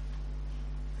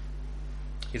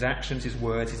 His actions, his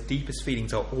words, his deepest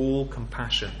feelings are all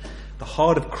compassion. The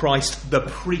heart of Christ,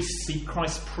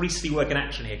 Christ's priestly work in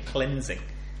action here, cleansing.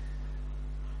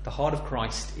 The heart of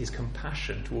Christ is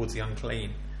compassion towards the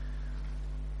unclean.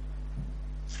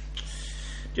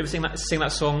 Do you ever sing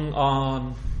that song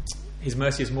on His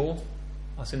mercy is more?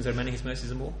 Our sins are many, His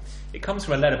mercies are more. It comes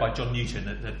from a letter by John Newton,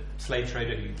 the slave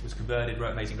trader who was converted,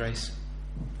 wrote Amazing Grace.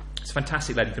 It's a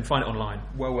fantastic letter. You can find it online.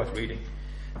 Well worth reading.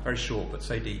 Very short, but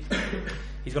so deep.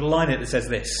 He's got a line in it that says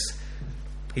this.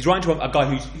 He's writing to a guy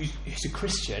who's a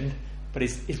Christian, but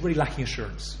is really lacking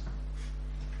assurance.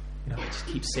 I just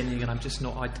keep sinning, and I'm just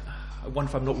not. I wonder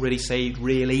if I'm not really saved,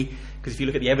 really, because if you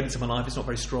look at the evidence of my life, it's not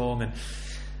very strong. And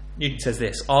Newton says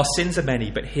this: our sins are many,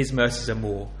 but His mercies are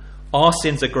more. Our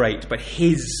sins are great, but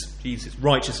His, Jesus,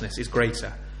 righteousness is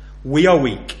greater. We are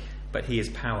weak, but He is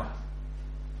power.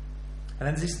 And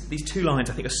then these two lines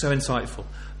I think are so insightful.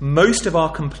 Most of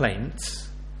our complaints,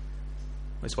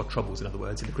 most of our troubles, in other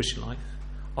words, in the Christian life,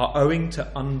 are owing to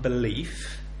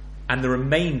unbelief and the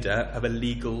remainder of a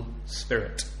legal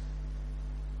spirit.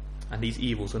 And these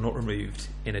evils are not removed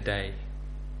in a day.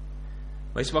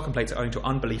 Most of our complaints are owing to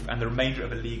unbelief and the remainder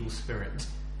of a legal spirit.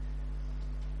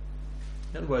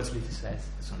 In other words, Luther says,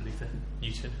 that's not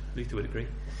Newton, Luther would agree.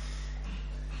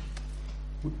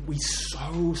 We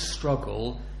so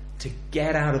struggle to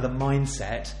get out of the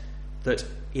mindset that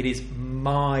it is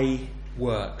my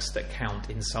works that count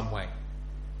in some way.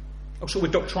 I'm sure we're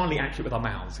doctrinally accurate with our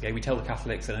mouths. Okay, we tell the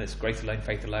Catholics that it's grace alone,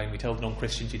 faith alone. We tell the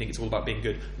non-Christians who think it's all about being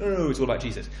good. No, it's all about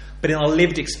Jesus. But in our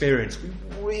lived experience, we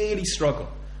really struggle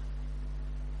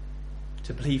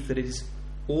to believe that it is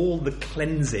all the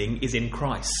cleansing is in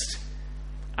Christ,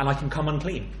 and I can come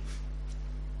unclean.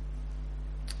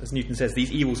 As Newton says,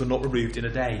 these evils are not removed in a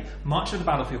day. Much of the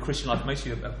battle for your Christian life, most of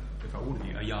you, if all of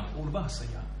you are young, all of us are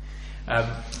young.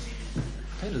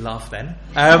 Don't laugh then.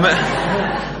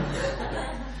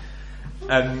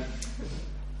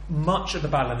 Much of the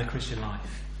battle in the Christian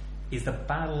life is the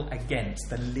battle against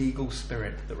the legal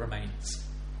spirit that remains.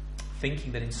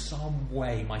 Thinking that in some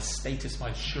way my status, my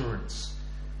assurance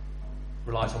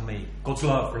relies on me. God's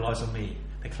love relies on me.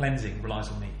 The cleansing relies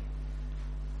on me.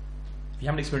 If you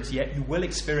haven't experienced it yet, you will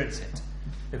experience it.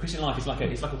 The Christian life is like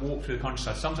a walk through the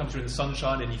countryside. Sometimes you're in the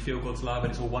sunshine and you feel God's love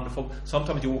and it's all wonderful.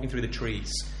 Sometimes you're walking through the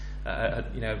trees,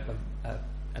 an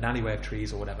alleyway of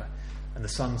trees or whatever, and the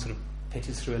sun sort of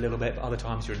pitches through a little bit, but other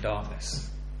times you're in darkness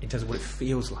in terms of what it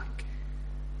feels like.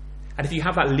 And if you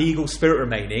have that legal spirit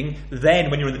remaining, then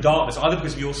when you're in the darkness, either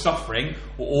because of your suffering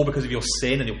or because of your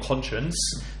sin and your conscience,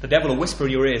 the devil will whisper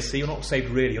in your ears, see, you're not saved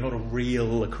really, you're not a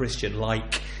real Christian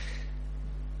like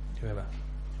whoever.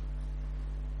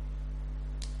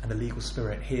 And the legal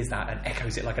spirit hears that and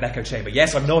echoes it like an echo chamber.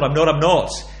 Yes, I'm not. And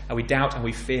we doubt and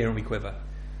we fear and we quiver.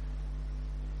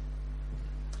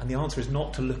 And the answer is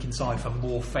not to look inside for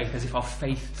more faith, as if our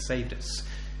faith saved us,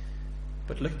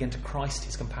 but look again to Christ,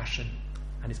 His compassion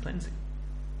and His cleansing.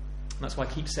 And that's why I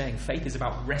keep saying faith is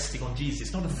about resting on Jesus.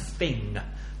 It's not a thing,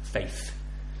 faith.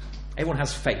 Everyone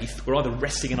has faith. We're either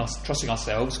resting in us, trusting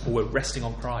ourselves, or we're resting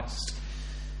on Christ.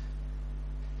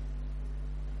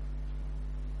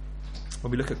 When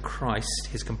we look at Christ,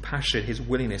 His compassion, His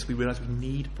willingness, we realise we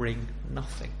need bring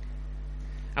nothing.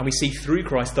 And we see through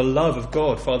Christ the love of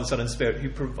God, Father, Son and Spirit, who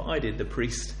provided the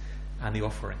priest and the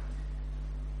offering,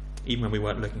 even when we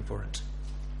weren't looking for it.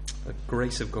 The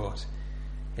grace of God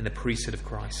in the priesthood of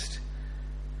Christ,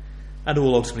 and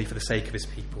all ultimately for the sake of His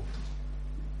people.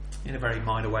 In a very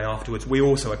minor way afterwards, we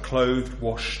also are clothed,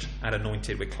 washed and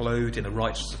anointed. We're clothed in the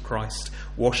righteousness of Christ,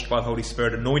 washed by the Holy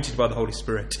Spirit, anointed by the Holy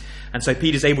Spirit. And so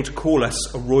Peter's able to call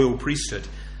us a royal priesthood.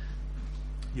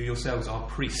 You yourselves are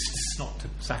priests, not to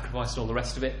sacrifice and all the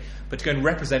rest of it, but to go and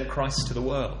represent Christ to the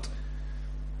world.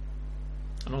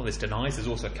 And all this denies there's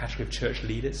also a category of church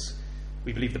leaders.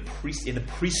 We believe in the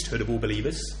priesthood of all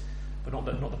believers, but not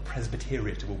the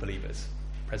presbyteriate of all believers.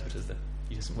 Presbyter's the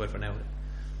decent word for an elder.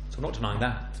 So I'm not denying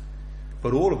that.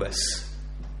 But all of us,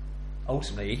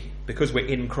 ultimately, because we're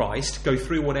in Christ, go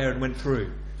through what Aaron went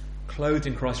through. Clothed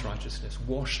in Christ's righteousness,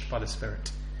 washed by the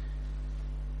Spirit,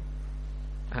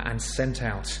 and sent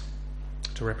out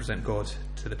to represent God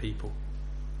to the people.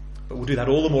 But we'll do that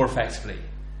all the more effectively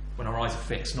when our eyes are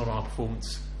fixed, not on our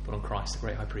performance, but on Christ, the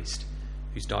great high priest,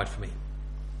 who's died for me.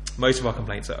 Most of our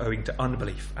complaints are owing to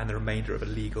unbelief and the remainder of a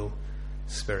legal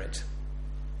spirit.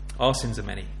 Our sins are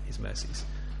many, His mercies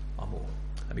are more.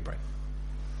 Let me pray.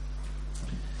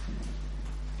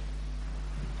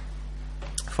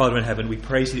 Father in heaven, we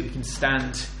praise You that we can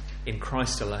stand in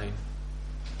Christ alone.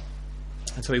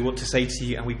 And so we want to say to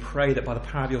you, and we pray that by the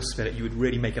power of your Spirit, you would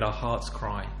really make it our heart's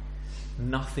cry.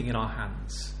 Nothing in our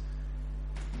hands.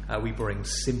 We bring,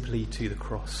 simply to the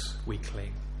cross we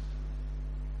cling.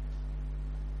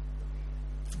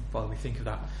 Father, we think of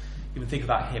that. Even think of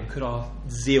that hymn. Could our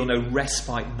zeal no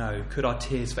respite know? Could our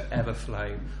tears forever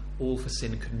flow? All for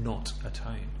sin could not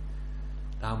atone.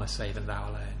 Thou must save, and thou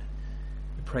alone.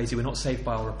 We praise you. We're not saved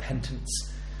by our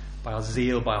repentance, by our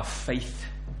zeal, by our faith,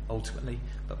 ultimately,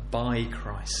 but by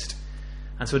Christ.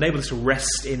 And so enable us to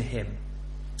rest in him.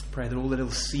 Pray that all the little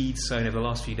seeds sown over the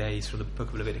last few days from the book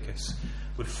of Leviticus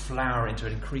would flower into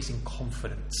an increasing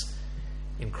confidence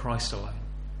in Christ alone.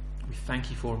 We thank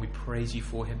you for him. We praise you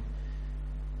for him.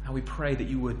 And we pray that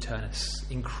you would turn us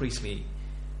increasingly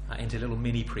into little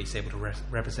mini priests able to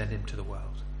represent him to the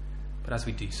world. But as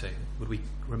we do so, would we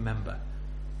remember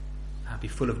and be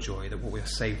full of joy that what we are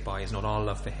saved by is not our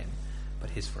love for him, but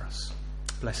his for us.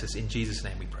 Bless us. In Jesus'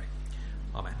 name we pray.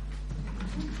 Amen.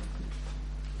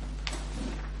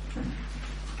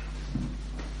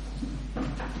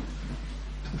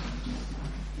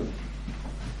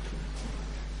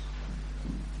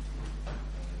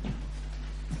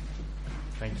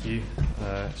 Thank you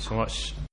so much.